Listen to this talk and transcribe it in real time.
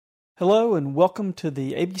Hello and welcome to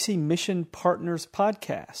the ABC Mission Partners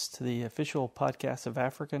Podcast, the official podcast of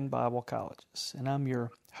African Bible Colleges. And I'm your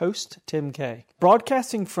host, Tim Kay.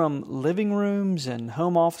 Broadcasting from living rooms and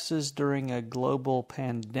home offices during a global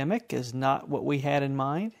pandemic is not what we had in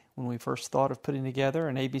mind when we first thought of putting together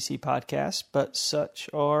an ABC podcast, but such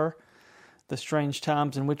are the strange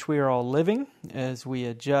times in which we are all living as we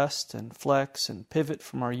adjust and flex and pivot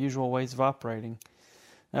from our usual ways of operating.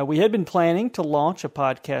 We had been planning to launch a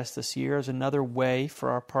podcast this year as another way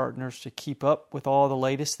for our partners to keep up with all the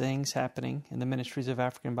latest things happening in the ministries of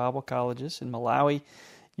African Bible Colleges in Malawi,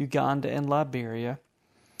 Uganda, and Liberia.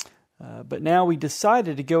 But now we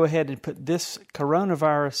decided to go ahead and put this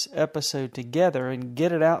coronavirus episode together and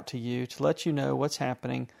get it out to you to let you know what's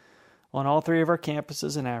happening on all three of our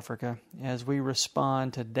campuses in Africa as we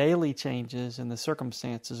respond to daily changes in the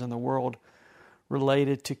circumstances in the world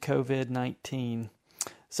related to COVID-19.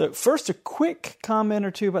 So first, a quick comment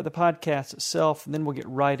or two about the podcast itself, and then we'll get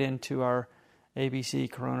right into our ABC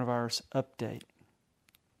coronavirus update.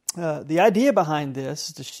 The idea behind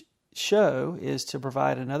this show is to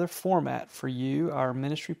provide another format for you, our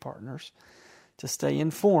ministry partners, to stay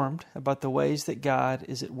informed about the ways that God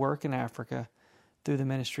is at work in Africa through the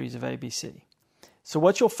ministries of ABC. So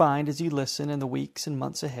what you'll find as you listen in the weeks and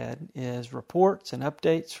months ahead is reports and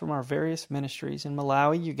updates from our various ministries in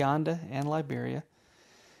Malawi, Uganda, and Liberia,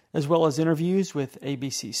 as well as interviews with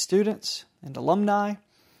ABC students and alumni,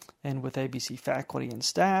 and with ABC faculty and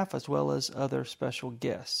staff, as well as other special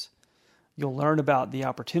guests. You'll learn about the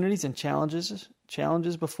opportunities and challenges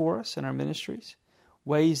before us in our ministries,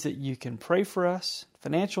 ways that you can pray for us,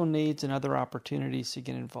 financial needs, and other opportunities to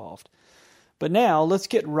get involved. But now, let's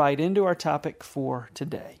get right into our topic for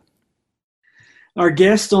today. Our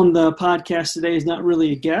guest on the podcast today is not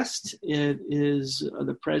really a guest. It is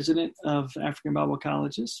the president of African Bible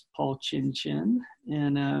Colleges, Paul Chin.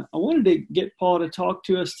 And I wanted to get Paul to talk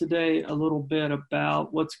to us today a little bit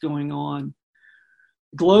about what's going on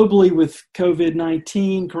globally with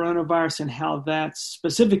COVID-19, coronavirus, and how that's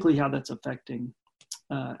affecting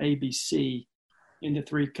ABC in the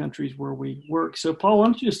three countries where we work. So, Paul, why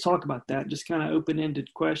don't you just talk about that? Just kind of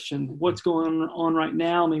open-ended question. What's going on right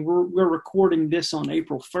now? I mean, we're recording this on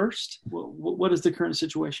April 1st. What is the current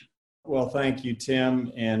situation? Well, thank you,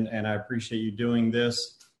 Tim, and I appreciate you doing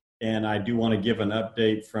this. And I do want to give an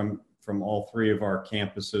update from all three of our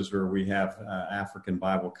campuses where we have African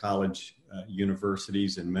Bible College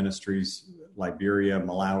universities and ministries, Liberia,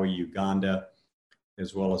 Malawi, Uganda,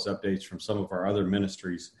 as well as updates from some of our other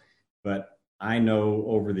ministries. But I know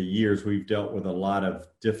over the years we've dealt with a lot of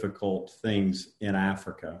difficult things in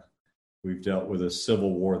Africa. We've dealt with a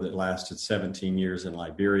civil war that lasted 17 years in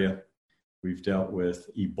Liberia. We've dealt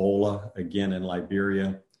with Ebola again in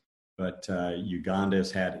Liberia. But Uganda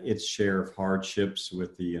has had its share of hardships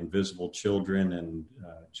with the invisible children and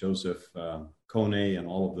Joseph Kony and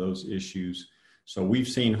all of those issues. So we've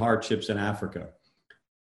seen hardships in Africa.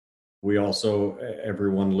 We also,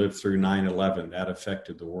 everyone lived through 9/11. That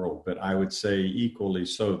affected the world. But I would say equally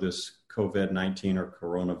so, this COVID-19 or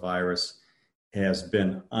coronavirus has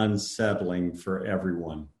been unsettling for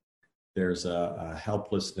everyone. There's a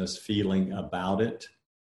helplessness feeling about it.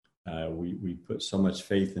 We put so much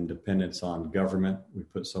faith and dependence on government. We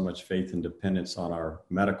put so much faith and dependence on our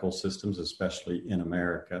medical systems, especially in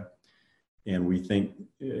America. And we think,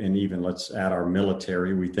 and even let's add our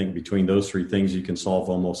military, we think between those three things you can solve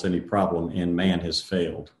almost any problem, and man has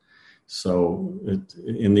failed. So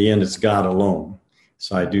in the end, it's God alone.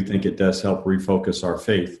 So I do think it does help refocus our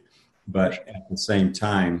faith. But at the same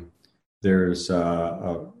time, there's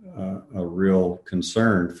a real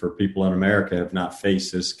concern for people in America who have not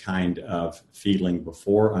faced this kind of feeling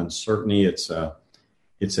before. Uncertainty, it's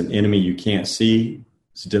an enemy you can't see.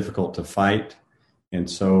 It's difficult to fight. And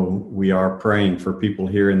so we are praying for people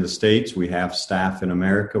here in the States. We have staff in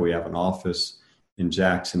America. We have an office in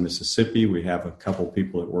Jackson, Mississippi. We have a couple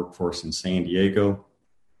people that work for us in San Diego.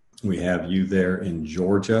 We have you there in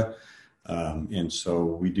Georgia. And so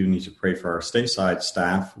we do need to pray for our stateside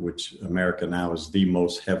staff, which America now is the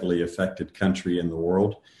most heavily affected country in the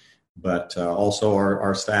world, but also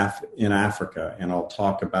our staff in Africa. And I'll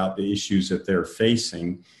talk about the issues that they're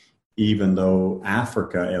facing, even though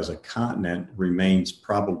Africa as a continent remains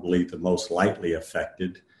probably the most lightly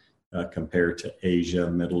affected compared to Asia,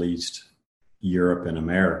 Middle East, Europe, and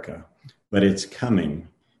America. But it's coming.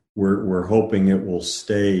 We're hoping it will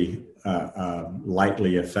stay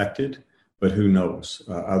lightly affected, but who knows?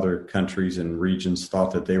 Other countries and regions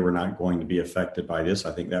thought that they were not going to be affected by this.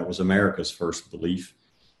 I think that was America's first belief,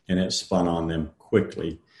 and it spun on them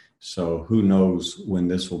quickly. So who knows when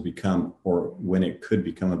this will become, or when it could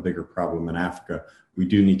become, a bigger problem in Africa. We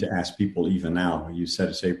do need to ask people even now. You said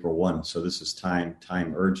it's April 1, so this is time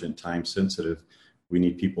urgent, time sensitive. We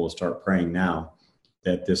need people to start praying now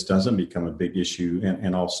that this doesn't become a big issue.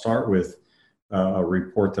 And I'll start with a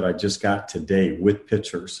report that I just got today with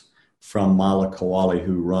pictures from Mala Kawali,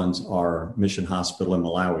 who runs our mission hospital in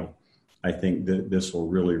Malawi. I think that this will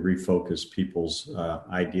really refocus people's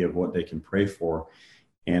idea of what they can pray for.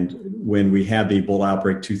 And when we had the Ebola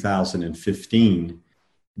outbreak 2015,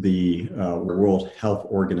 the World Health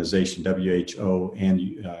Organization, WHO, and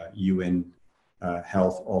UN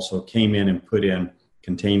Health also came in and put in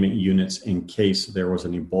containment units in case there was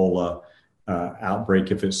an Ebola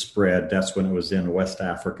outbreak. If it spread, that's when it was in West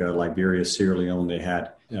Africa, Liberia, Sierra Leone. They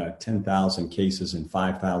had 10,000 cases and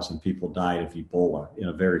 5,000 people died of Ebola in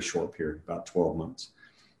a very short period, about 12 months,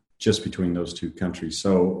 just between those two countries.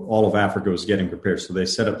 So all of Africa was getting prepared. So they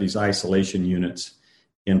set up these isolation units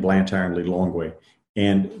in Blantyre and Lilongwe.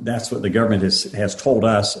 And that's what the government has told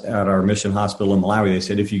us at our mission hospital in Malawi. They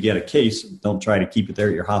said, if you get a case, don't try to keep it there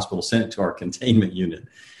at your hospital, send it to our containment unit.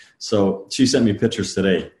 So she sent me pictures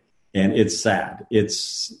today, and it's sad.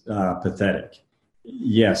 It's pathetic.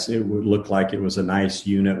 Yes, it would look like it was a nice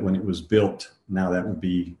unit when it was built. Now that would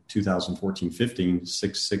be 2014, 15,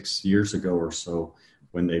 six years ago or so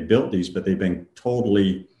when they built these, but they've been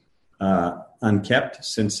totally unkept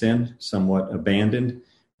since then, somewhat abandoned.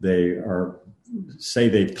 They say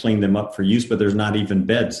they've cleaned them up for use, but there's not even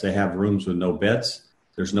beds. They have rooms with no beds.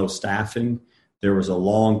 There's no staffing. There was a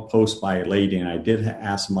long post by a lady, and I did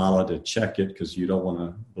ask Mala to check it because you don't want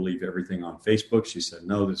to believe everything on Facebook. She said,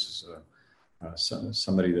 no, this is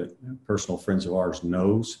somebody that personal friends of ours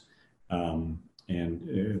knows. And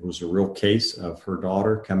it was a real case of her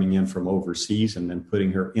daughter coming in from overseas and then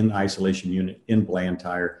putting her in the isolation unit in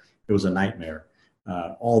Blantyre. It was a nightmare.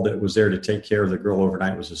 All that was there to take care of the girl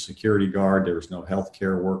overnight was a security guard. There was no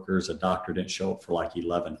healthcare workers. A doctor didn't show up for like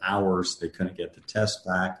 11 hours. They couldn't get the test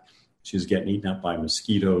back. She was getting eaten up by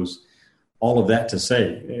mosquitoes. All of that to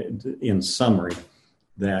say, in summary,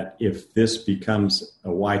 that if this becomes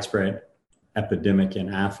a widespread epidemic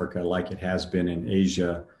in Africa like it has been in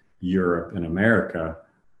Asia, Europe, and America,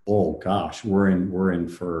 oh gosh, we're in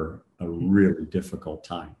for a really difficult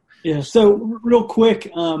time. Yeah. So real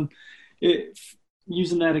quick,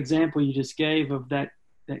 using that example you just gave of that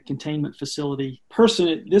containment facility, person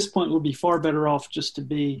at this point would be far better off just to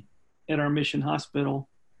be at our mission hospital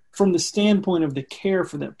from the standpoint of the care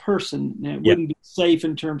for that person. Now, it wouldn't be safe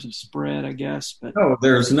in terms of spread, I guess. But no,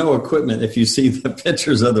 there's no equipment. If you see the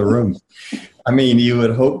pictures of the rooms, I mean, you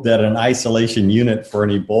would hope that an isolation unit for an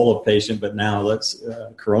Ebola patient, but now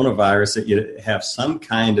coronavirus, that you have some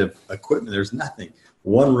kind of equipment. There's nothing.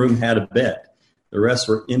 One room had a bed. The rest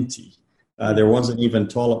were empty. There wasn't even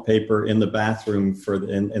toilet paper in the bathroom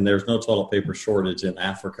and there's no toilet paper shortage in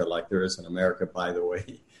Africa like there is in America, by the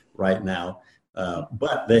way, right now.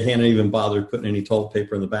 But they hadn't even bothered putting any toilet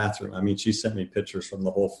paper in the bathroom. I mean, she sent me pictures from the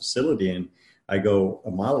whole facility, and I go,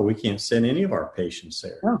 Amala, we can't send any of our patients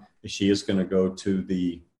there. Oh. She is going to go to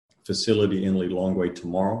the facility in Lilongwe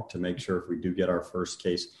tomorrow to make sure if we do get our first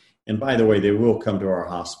case. And by the way, they will come to our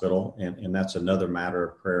hospital, and that's another matter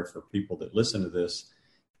of prayer for people that listen to this,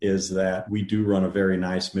 is that we do run a very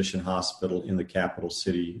nice mission hospital in the capital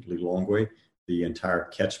city, Lilongwe. The entire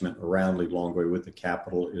catchment around Lilongwe with the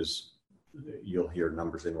capital is, you'll hear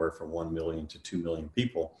numbers anywhere from 1 million to 2 million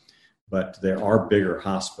people. But there are bigger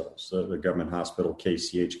hospitals. The government hospital,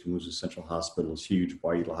 KCH, Kamuzu Central Hospital, is huge.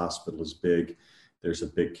 Waila Hospital is big. There's a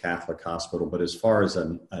big Catholic hospital. But as far as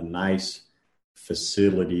a nice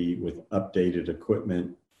facility with updated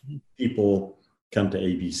equipment, people come to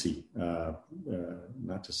ABC.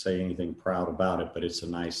 Not to say anything proud about it, but it's the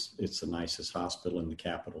nicest hospital in the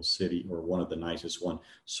capital city, or one of the nicest one,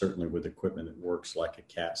 certainly with equipment that works like a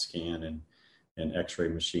CAT scan and x-ray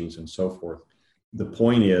machines and so forth. The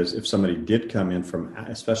point is, if somebody did come in from,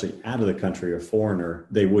 especially out of the country, a foreigner,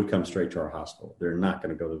 they would come straight to our hospital. They're not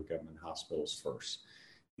going to go to the government hospitals first.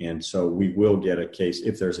 And so we will get a case.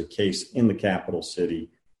 If there's a case in the capital city,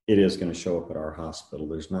 it is going to show up at our hospital.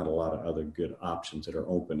 There's not a lot of other good options that are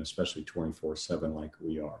open, especially 24/7 like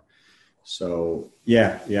we are. So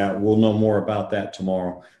yeah, we'll know more about that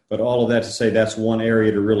tomorrow. But all of that to say, that's one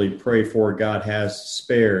area to really pray for. God has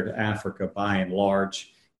spared Africa by and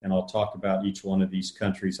large. And I'll talk about each one of these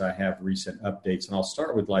countries. I have recent updates, and I'll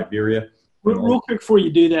start with Liberia. Real quick before you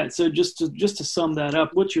do that, so just to sum that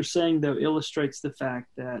up, what you're saying, though, illustrates the fact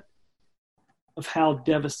that of how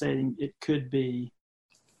devastating it could be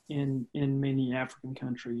in many African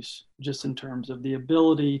countries, just in terms of the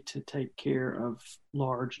ability to take care of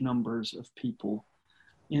large numbers of people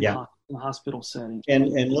in the hospital setting.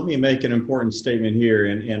 And let me make an important statement here.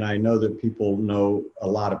 And I know that people know a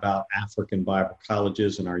lot about African Bible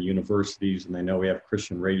colleges and our universities, and they know we have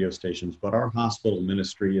Christian radio stations, but our hospital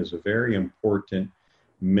ministry is a very important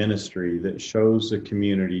ministry that shows the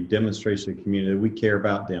community, demonstrates to the community that we care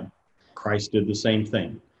about them. Christ did the same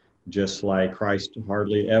thing, just like Christ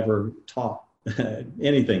hardly ever taught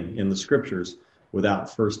anything in the scriptures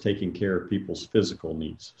without first taking care of people's physical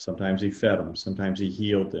needs. Sometimes he fed them, sometimes he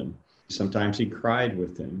healed them, sometimes he cried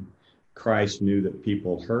with them. Christ knew that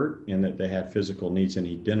people hurt and that they had physical needs, and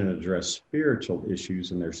he didn't address spiritual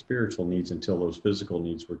issues and their spiritual needs until those physical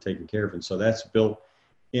needs were taken care of. And so that's built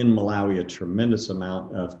in Malawi a tremendous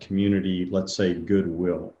amount of community, let's say,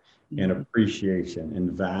 goodwill and appreciation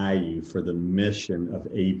and value for the mission of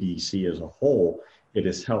ABC as a whole. It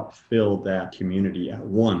has helped fill that community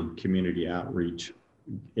outreach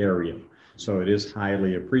area. So it is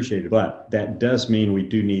highly appreciated. But that does mean we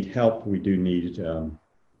do need help. We do need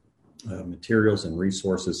materials and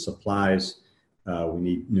resources, supplies. We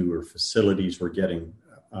need newer facilities. We're getting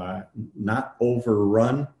not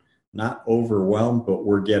overrun, not overwhelmed, but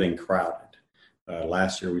we're getting crowded.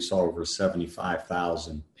 Last year, we saw over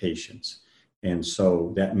 75,000 patients. And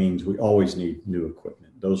so that means we always need new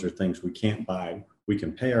equipment. Those are things we can't buy. We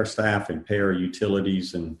can pay our staff and pay our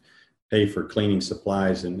utilities and pay for cleaning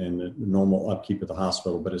supplies and the normal upkeep of the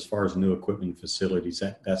hospital. But as far as new equipment and facilities,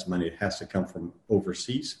 that's money that has to come from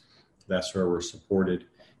overseas. That's where we're supported.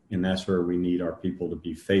 And that's where we need our people to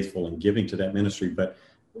be faithful in giving to that ministry. But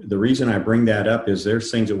the reason I bring that up is there's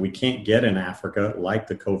things that we can't get in Africa, like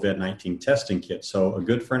the COVID-19 testing kit. So a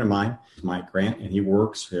good friend of mine, Mike Grant, and he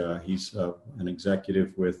works, he's an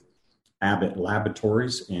executive with Abbott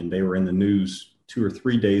Laboratories, and they were in the news 2 or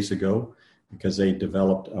 3 days ago because they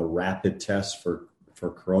developed a rapid test for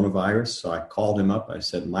coronavirus. So I called him up. I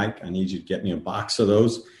said, Mike, I need you to get me a box of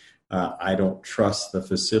those. I don't trust the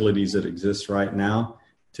facilities that exist right now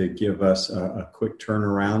to give us a quick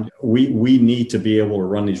turnaround. We need to be able to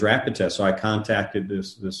run these rapid tests. So I contacted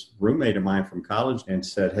this roommate of mine from college and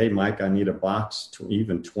said, hey, Mike, I need a box.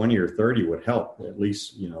 Even 20 or 30 would help. At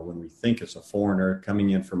least, when we think it's a foreigner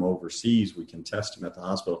coming in from overseas, we can test him at the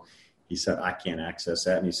hospital. He said, I can't access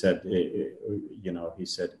that. And he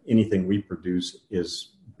said, anything we produce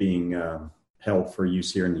is being held for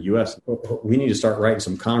use here in the U.S. We need to start writing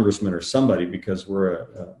some congressmen or somebody, because we're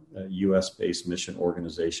a U.S.-based mission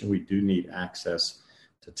organization. We do need access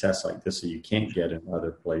to tests like this that you can't get in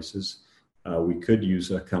other places. We could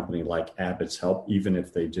use a company like Abbott's help. Even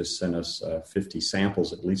if they just sent us 50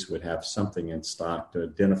 samples, at least we'd have something in stock to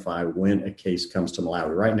identify when a case comes to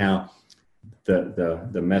Malawi. Right now,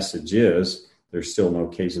 the message is there's still no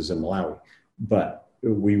cases in Malawi, but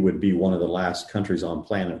we would be one of the last countries on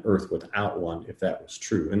planet Earth without one if that was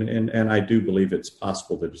true. And I do believe it's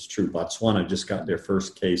possible that it's true. Botswana just got their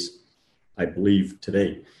first case, I believe,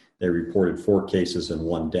 today. They reported 4 cases and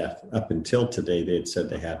 1 death. Up until today, they had said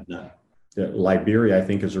they had none. Liberia, I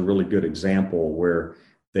think, is a really good example where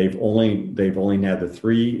they've only had the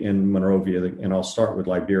 3 in Monrovia. And I'll start with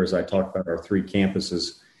Liberia as I talk about our 3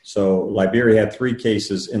 campuses. So Liberia had 3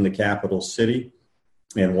 cases in the capital city,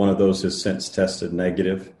 and one of those has since tested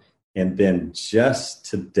negative. And then just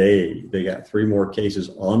today, they got 3 more cases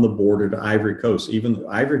on the border to Ivory Coast. Even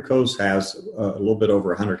Ivory Coast has a little bit over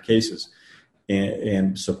 100 cases.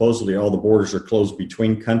 And supposedly all the borders are closed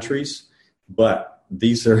between countries. But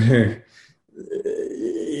these are, in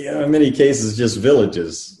many cases, just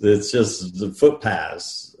villages. It's just the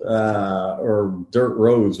footpaths or dirt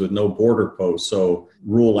roads with no border posts. So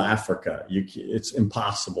rural Africa, it's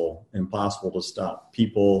impossible to stop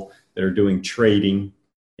people that are doing trading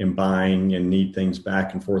and buying and need things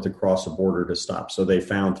back and forth across the border to stop. So they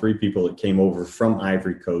found 3 people that came over from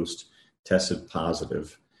Ivory Coast, tested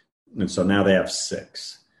positive. And so now they have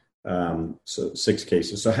 6. So 6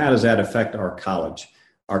 cases. So how does that affect our college?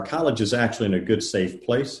 Our college is actually in a good, safe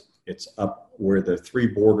place. It's up where the 3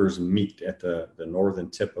 borders meet at the northern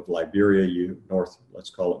tip of Liberia. Let's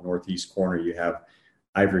call it northeast corner. You have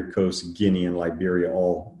Ivory Coast, Guinea, and Liberia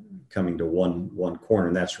all coming to one corner.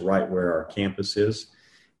 And that's right where our campus is.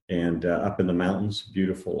 And up in the mountains,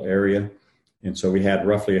 beautiful area. And so we had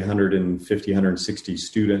roughly 150, 160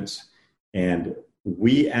 students. And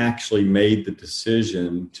we actually made the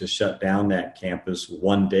decision to shut down that campus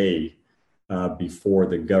one day before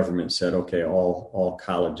the government said, okay, all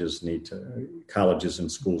colleges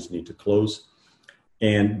and schools need to close.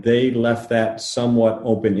 And they left that somewhat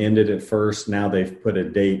open-ended at first. Now they've put a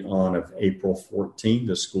date on of April 14.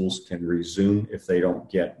 The schools can resume if they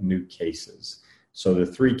don't get new cases. So the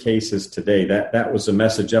 3 cases today, that was the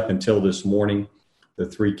message up until this morning. the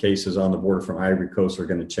 3 cases on the border from Ivory Coast are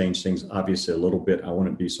going to change things obviously a little bit. I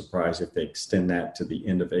wouldn't be surprised if they extend that to the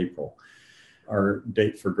end of April. Our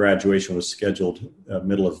date for graduation was scheduled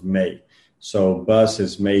middle of May. So Buzz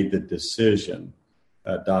has made the decision,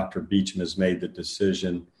 Dr. Beecham has made the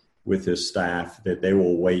decision with his staff that they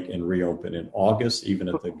will wait and reopen in August, even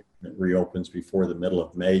if the government reopens before the middle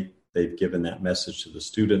of May. They've given that message to the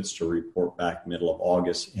students to report back middle of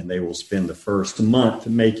August, and they will spend the first month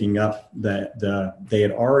making up that they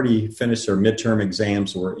had already finished their midterm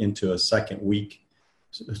exams, were into a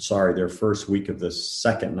their first week of the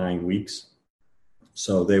second 9 weeks.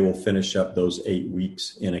 So they will finish up those 8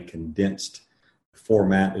 weeks in a condensed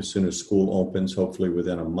format as soon as school opens, hopefully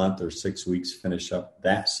within a month or 6 weeks, finish up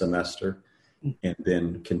that semester and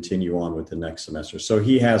then continue on with the next semester. So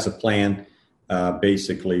he has a plan.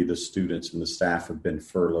 Basically, the students and the staff have been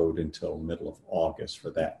furloughed until middle of August for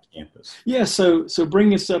that campus. Yeah, so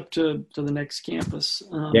bring us up to the next campus.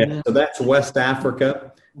 So that's West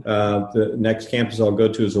Africa. The next campus I'll go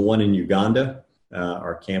to is the one in Uganda.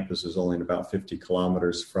 Our campus is only about 50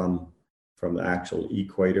 kilometers from the actual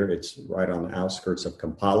equator. It's right on the outskirts of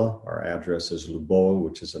Kampala. Our address is Lubowa,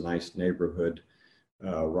 which is a nice neighborhood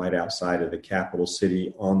right outside of the capital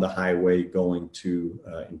city on the highway going to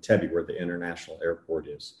Entebbe, where the international airport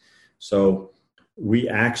is. So we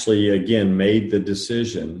actually, again, made the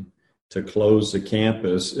decision to close the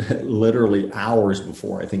campus literally hours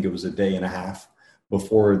before. I think it was a day and a half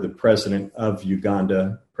before the president of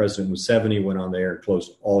Uganda, President Museveni, went on there and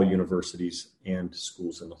closed all universities and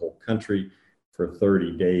schools in the whole country for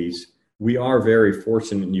 30 days. We are very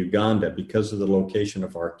fortunate in Uganda because of the location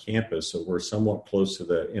of our campus. So we're somewhat close to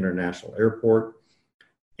the international airport.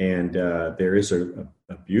 And there is a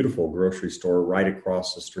beautiful grocery store right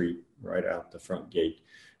across the street, right out the front gate.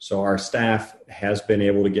 So our staff has been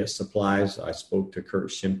able to get supplies. I spoke to Kurt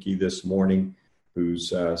Shimke this morning,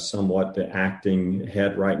 who's somewhat the acting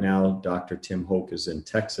head right now. Dr. Tim Hoke is in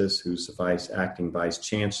Texas, who's the acting vice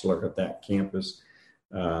chancellor of that campus.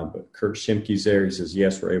 But Kurt Shimke's there. He says,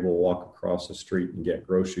 yes, we're able to walk across the street and get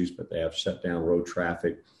groceries, but they have shut down road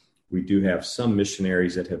traffic. We do have some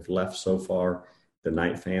missionaries that have left so far. The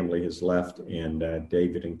Knight family has left, and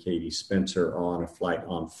David and Katie Spencer are on a flight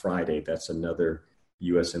on Friday. That's another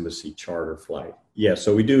U.S. Embassy charter flight. Yeah,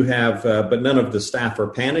 so we do have, but none of the staff are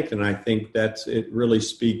panicked, and I think it really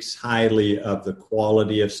speaks highly of the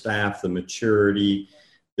quality of staff, the maturity.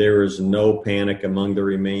 There is no panic among the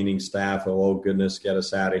remaining staff. Oh, goodness, get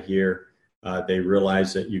us out of here. They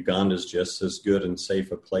realize that Uganda is just as good and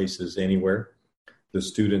safe a place as anywhere. The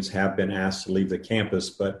students have been asked to leave the campus,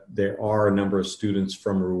 but there are a number of students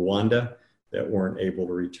from Rwanda that weren't able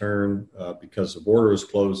to return because the border was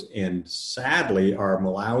closed. And sadly, our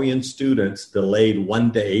Malawian students delayed 1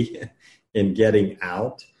 day in getting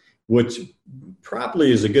out, which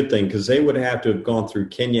probably is a good thing because they would have to have gone through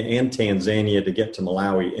Kenya and Tanzania to get to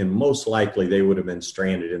Malawi, and most likely they would have been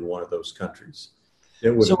stranded in one of those countries.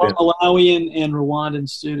 So our Malawian and Rwandan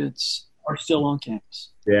students are still on campus.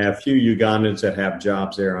 Yeah, a few Ugandans that have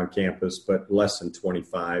jobs there on campus, but less than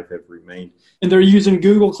 25 have remained. And they're using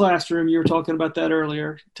Google Classroom. You were talking about that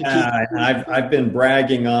earlier. I've been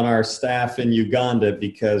bragging on our staff in Uganda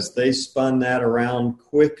because they spun that around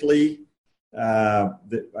quickly.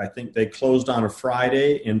 I think they closed on a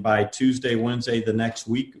Friday, and by Tuesday, Wednesday the next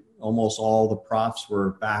week, almost all the profs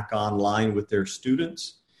were back online with their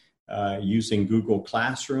students using Google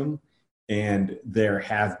Classroom. And there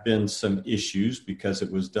have been some issues because it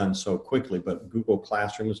was done so quickly, but Google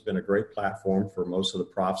Classroom has been a great platform for most of the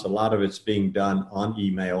profs. A lot of it's being done on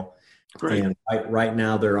email. Great. And right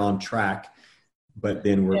now they're on track. But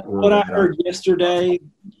then what I heard yesterday,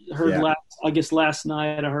 last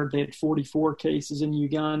night, I heard they had 44 cases in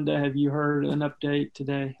Uganda. Have you heard an update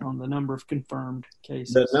today on the number of confirmed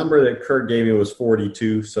cases? The number that Kurt gave me was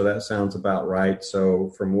 42, so that sounds about right.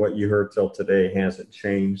 So from what you heard till today, hasn't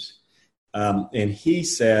changed. And he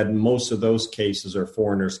said most of those cases are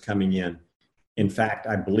foreigners coming in. In fact,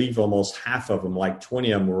 I believe almost half of them, like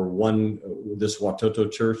 20 of them, were this Watoto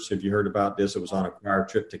Church. Have you heard about this? It was on a choir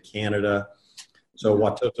trip to Canada. So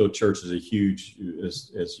Watoto Church is a huge,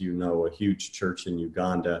 as you know, a huge church in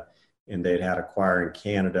Uganda, and they'd had a choir in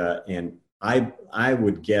Canada. And I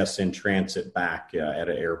would guess in transit back at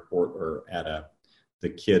an airport or the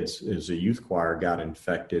kids as a youth choir got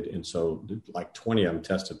infected. And so like 20 of them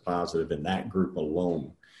tested positive in that group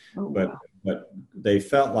alone. Oh, wow. But they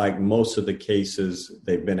felt like most of the cases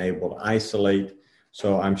they've been able to isolate.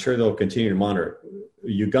 So I'm sure they'll continue to monitor it.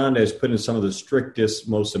 Uganda has put in some of the strictest,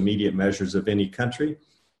 most immediate measures of any country.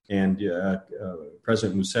 And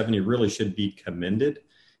President Museveni really should be commended.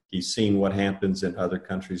 He's seen what happens in other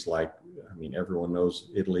countries like mean, everyone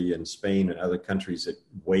knows Italy and Spain and other countries that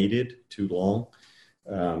waited too long.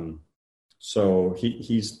 So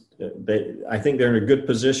I think they're in a good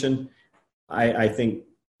position. I think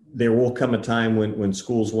there will come a time when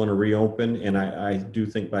schools want to reopen, and I do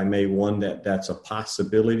think by May 1 that's a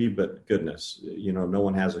possibility, but goodness, no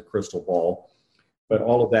one has a crystal ball. But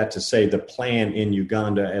all of that to say, the plan in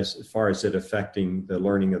Uganda, as far as it affecting the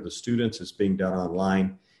learning of the students, is being done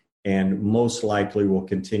online, and most likely will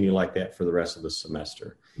continue like that for the rest of the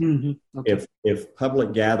semester. Mm-hmm. Okay. If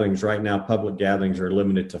public gatherings, right now, public gatherings are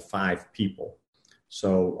limited to 5 people.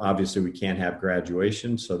 So obviously we can't have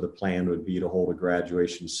graduation. So the plan would be to hold a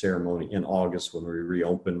graduation ceremony in August when we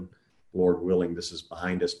reopen. Lord willing, this is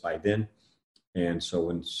behind us by then. And so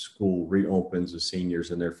when school reopens, the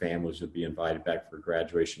seniors and their families would be invited back for a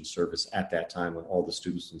graduation service at that time when all the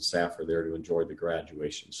students and staff are there to enjoy the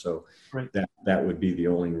graduation. So right. that would be the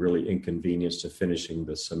only really inconvenience to finishing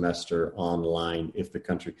the semester online if the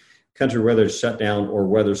country, whether it's shut down or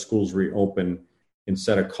whether schools reopen,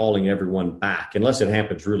 instead of calling everyone back, unless it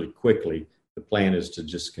happens really quickly, the plan is to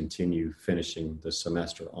just continue finishing the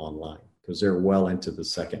semester online because they're well into the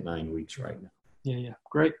second 9 weeks right now. Yeah.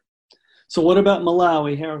 Great. So what about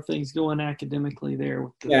Malawi? How are things going academically there?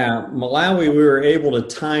 Malawi, we were able to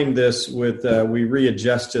time this with, we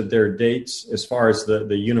readjusted their dates as far as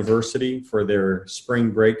the university for their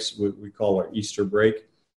spring breaks, what we call our Easter break.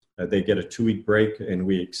 They get a 2-week break, and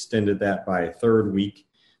we extended that by a 3rd week.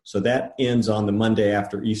 So that ends on the Monday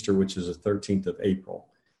after Easter, which is the 13th of April.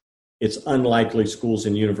 It's unlikely schools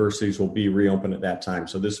and universities will be reopened at that time.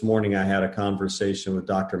 So this morning I had a conversation with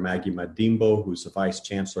Dr. Maggie Madimbo, who's the vice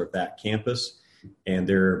chancellor of that campus, and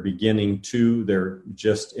they're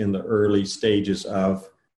just in the early stages of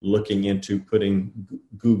looking into putting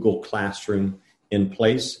Google Classroom in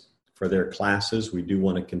place for their classes. We do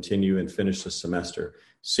want to continue and finish the semester.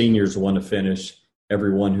 Seniors want to finish.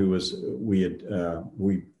 Everyone who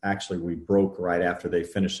we broke right after they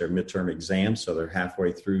finished their midterm exams, so they're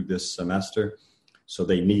halfway through this semester. So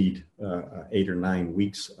they need 8 or 9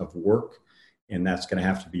 weeks of work, and that's going to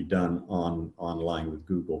have to be done online with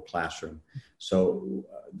Google Classroom. So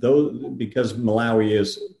because Malawi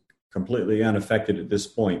is completely unaffected at this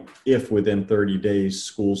point, if within 30 days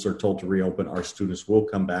schools are told to reopen, our students will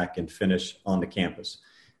come back and finish on the campus.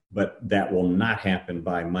 But that will not happen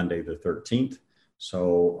by Monday the 13th.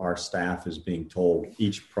 So our staff is being told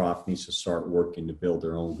each prof needs to start working to build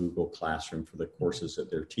their own Google Classroom for the courses that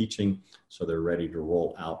they're teaching, so they're ready to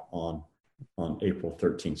roll out on April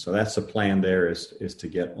 13th. So that's the plan there is to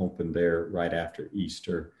get open there right after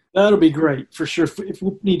Easter. That'll be great for sure. If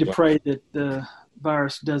we need to pray that the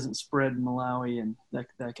virus doesn't spread in Malawi, and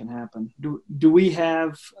that can happen. Do we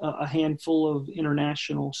have a handful of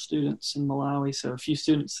international students in Malawi? So a few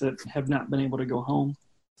students that have not been able to go home?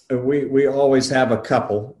 We always have a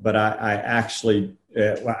couple, but I actually,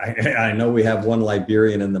 I know we have one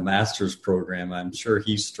Liberian in the master's program. I'm sure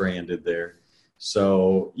he's stranded there.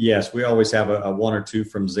 So yes, we always have a 1 or 2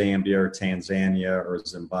 from Zambia or Tanzania or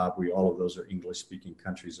Zimbabwe. All of those are English-speaking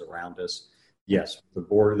countries around us. Yes, the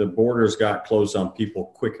borders got closed on people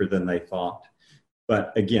quicker than they thought.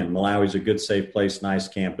 But again, Malawi's a good, safe place, nice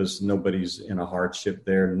campus. Nobody's in a hardship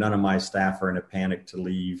there. None of my staff are in a panic to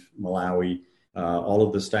leave Malawi. All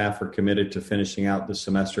of the staff are committed to finishing out the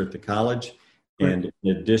semester at the college. Right. And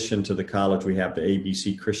in addition to the college, we have the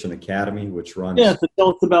ABC Christian Academy, which runs... Yeah, so tell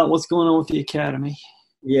us about what's going on with the academy.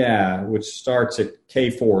 Yeah, which starts at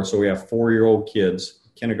K4. So we have 4-year-old kids,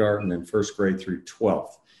 kindergarten and first grade through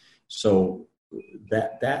 12th. So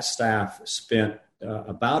that staff spent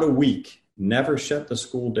about a week, never shut the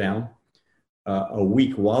school down. A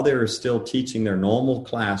week while they were still teaching their normal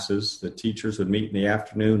classes. The teachers would meet in the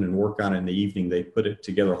afternoon and work on it in the evening. They put it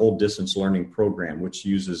together, a whole distance learning program, which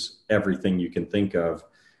uses everything you can think of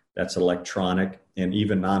that's electronic and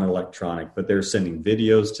even non-electronic. But they're sending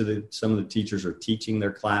videos to some of the teachers are teaching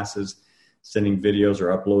their classes, sending videos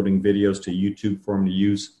or uploading videos to YouTube for them to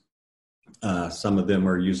use. Some of them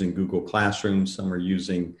are using Google Classroom. Some are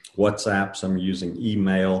using WhatsApp. Some are using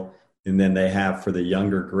email. And then they have for the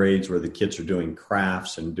younger grades where the kids are doing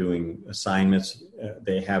crafts and doing assignments,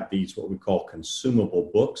 they have these what we call consumable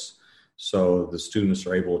books. So the students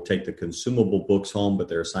are able to take the consumable books home, but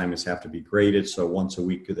their assignments have to be graded. So once a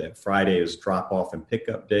week, that Friday is drop off and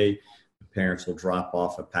pickup day. The parents will drop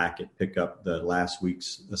off a packet, pick up the last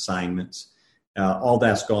week's assignments. All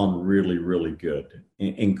that's gone really, really good.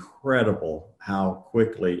 Incredible how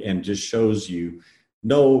quickly, and just shows you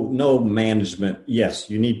no management. Yes,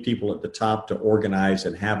 you need people at the top to organize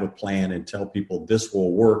and have a plan and tell people this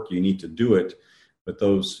will work. You need to do it. but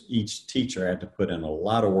each teacher had to put in a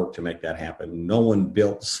lot of work to make that happen. No one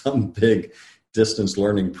built some big distance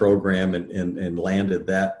learning program and landed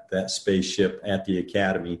that spaceship at the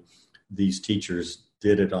academy. These teachers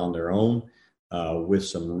did it on their own with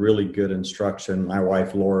some really good instruction. My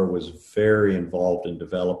wife, Laura, was very involved in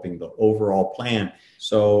developing the overall plan.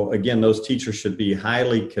 So again, those teachers should be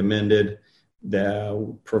highly commended,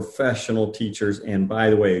 the professional teachers. And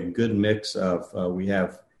by the way, a good mix of, we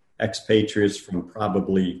have expatriates from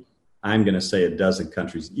probably, I'm going to say, a dozen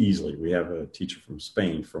countries easily. We have a teacher from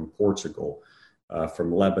Spain, from Portugal,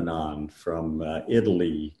 from Lebanon, from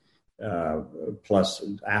Italy, plus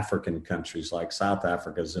African countries like South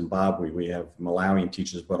Africa, Zimbabwe. We have Malawian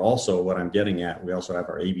teachers, but also what I'm getting at, we also have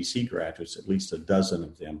our ABC graduates, at least a dozen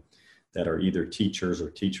of them that are either teachers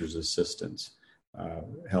or teachers' assistants,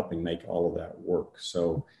 helping make all of that work.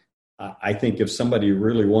 So I think if somebody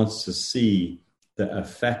really wants to see the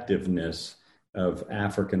effectiveness of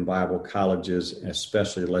African Bible colleges,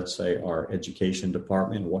 especially, let's say, our education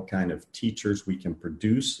department, what kind of teachers we can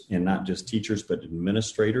produce, and not just teachers, but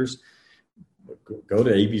administrators, go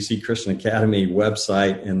to ABC Christian Academy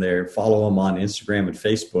website and follow them on Instagram and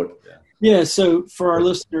Facebook. Yeah, so for our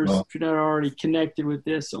listeners, if you're not already connected with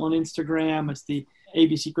this, on Instagram, it's the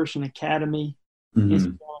ABC Christian Academy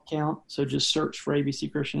Instagram account. So just search for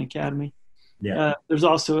ABC Christian Academy. Yeah. There's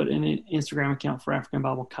also an Instagram account for African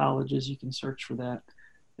Bible Colleges. You can search for that.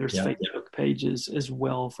 There's Facebook pages as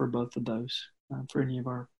well for both of those, for any of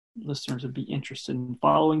our listeners would be interested in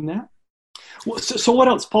following that. So what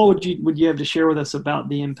else, Paul, would you have to share with us about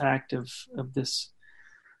the impact of this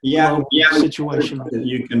situation?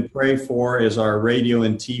 You can pray for is our radio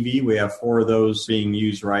and TV. We have 4 of those being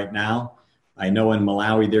used right now. I know in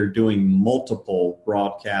Malawi, they're doing multiple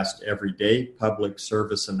broadcasts every day, public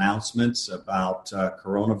service announcements about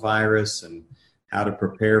coronavirus and how to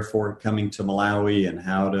prepare for it coming to Malawi and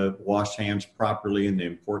how to wash hands properly and the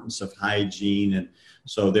importance of hygiene. And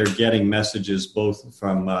so they're getting messages both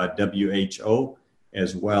from WHO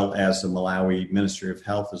as well as the Malawi Ministry of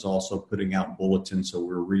Health is also putting out bulletins. So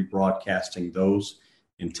we're rebroadcasting those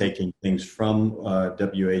and taking things from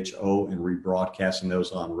WHO and rebroadcasting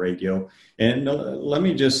those on radio. And let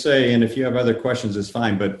me just say, and if you have other questions, it's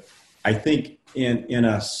fine, but I think in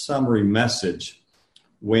a summary message,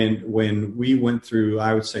 when we went through,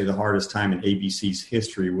 I would say the hardest time in ABC's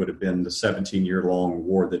history would have been the 17-year-long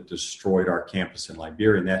war that destroyed our campus in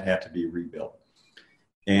Liberia, and that had to be rebuilt.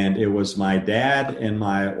 And it was my dad and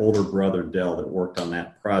my older brother, Dell, that worked on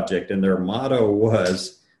that project, and their motto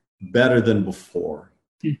was better than before.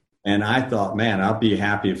 And I thought, man, I'll be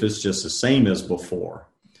happy if it's just the same as before.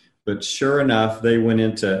 But sure enough, they went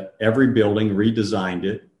into every building, redesigned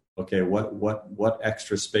it. Okay, what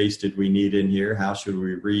extra space did we need in here? How should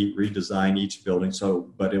we redesign each building?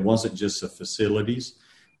 But it wasn't just the facilities.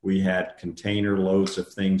 We had container loads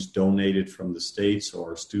of things donated from the States,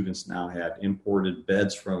 or students now had imported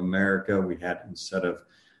beds from America. We had, instead of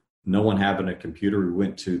no one having a computer, we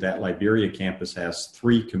went to that Liberia campus has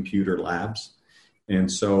 3 computer labs. And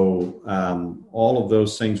so all of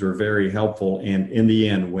those things were very helpful. And in the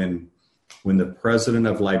end, when the president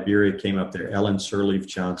of Liberia came up there, Ellen Sirleaf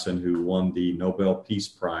Johnson, who won the Nobel Peace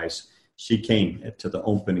Prize, she came to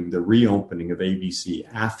the reopening of ABC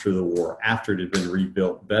after the war, after it had been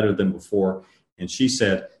rebuilt better than before. And she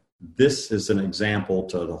said, this is an example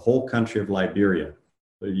to the whole country of Liberia.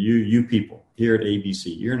 You people here at ABC,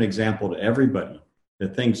 you're an example to everybody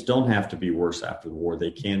that things don't have to be worse after the war. They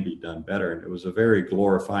can be done better. And it was a very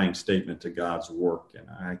glorifying statement to God's work. And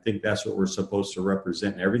I think that's what we're supposed to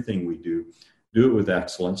represent in everything we do. Do it with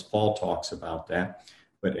excellence. Paul talks about that.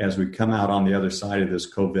 But as we come out on the other side of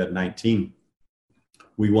this COVID-19,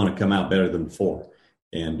 we want to come out better than before.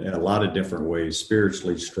 And in a lot of different ways,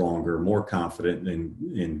 spiritually stronger, more confident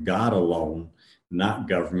in God alone, not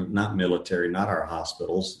government, not military, not our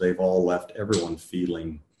hospitals. They've all left everyone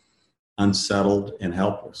feeling unsettled and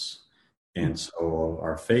helpless. And so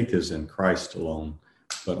our faith is in Christ alone,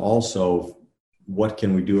 but also what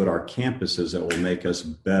can we do at our campuses that will make us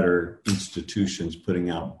better institutions, putting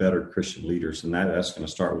out better Christian leaders? And that's going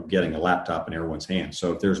to start with getting a laptop in everyone's hands.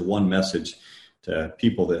 So if there's one message to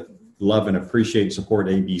people that love and appreciate and support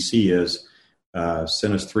ABC is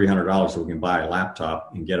send us $300 so we can buy a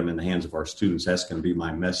laptop and get them in the hands of our students. That's going to be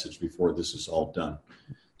my message before this is all done.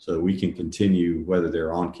 So that we can continue, whether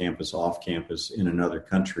they're on campus, off campus, in another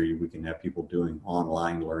country, we can have people doing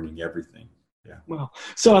online learning everything. Yeah. Well,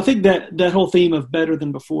 so I think that whole theme of better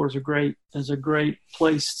than before is a great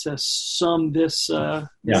place to sum this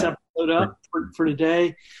episode up for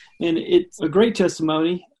today. And it's a great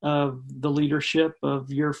testimony of the leadership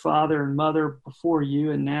of your father and mother before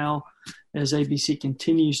you, and now as ABC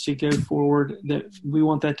continues to go forward, that we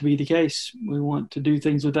want that to be the case. We want to do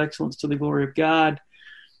things with excellence to the glory of God.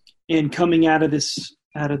 And coming out of this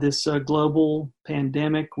global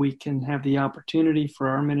pandemic, we can have the opportunity for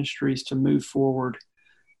our ministries to move forward,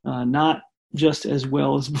 not just as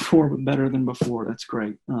well as before, but better than before. That's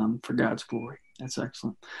great, for God's glory. That's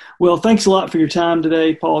excellent. Well, thanks a lot for your time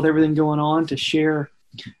today, Paul, with everything going on, to share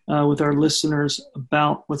with our listeners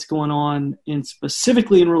about what's going on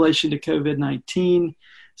specifically in relation to COVID-19.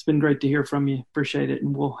 It's been great to hear from you. Appreciate it.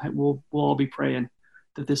 And we'll all be praying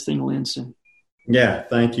that this thing will end soon. Yeah.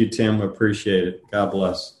 Thank you, Tim. Appreciate it. God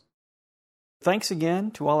bless. Thanks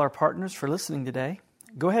again to all our partners for listening today.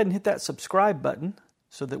 Go ahead and hit that subscribe button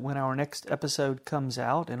so that when our next episode comes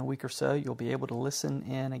out in a week or so, you'll be able to listen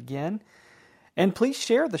in again. And please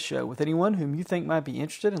share the show with anyone whom you think might be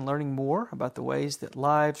interested in learning more about the ways that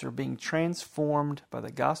lives are being transformed by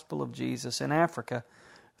the gospel of Jesus in Africa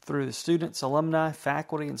through the students, alumni,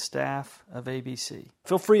 faculty, and staff of ABC.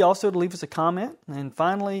 Feel free also to leave us a comment. And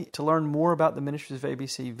finally, to learn more about the ministries of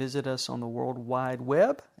ABC, visit us on the World Wide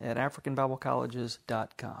Web at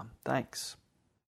AfricanBibleColleges.com. Thanks.